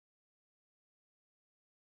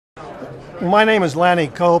My name is Lanny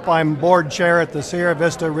Kope. I'm board chair at the Sierra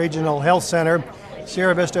Vista Regional Health Center,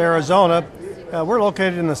 Sierra Vista, Arizona. We're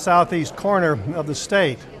located in the southeast corner of the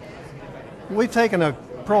state. We've taken a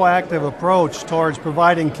proactive approach towards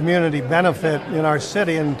providing community benefit in our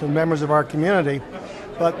city and to members of our community.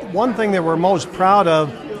 But one thing that we're most proud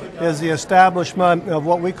of is the establishment of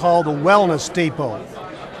what we call the Wellness Depot.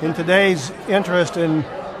 In today's interest in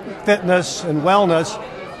fitness and wellness,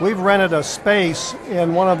 we've rented a space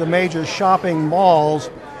in one of the major shopping malls,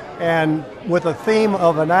 and with a theme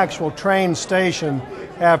of an actual train station,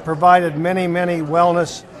 have provided many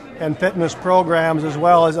wellness and fitness programs as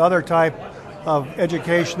well as other type of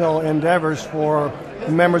educational endeavors for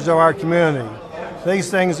members of our community. These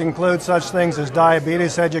things include such things as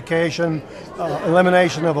diabetes education,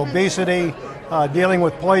 elimination of obesity, dealing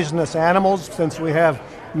with poisonous animals, since we have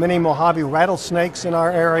many Mojave rattlesnakes in our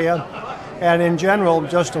area, and in general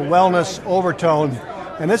just a wellness overtone.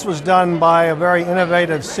 And this was done by a very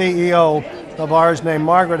innovative CEO of ours named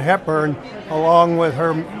Margaret Hepburn, along with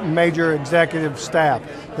her major executive staff.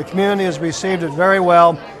 The community has received it very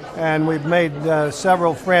well, and we've made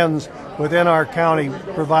several friends within our county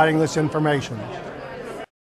providing this information.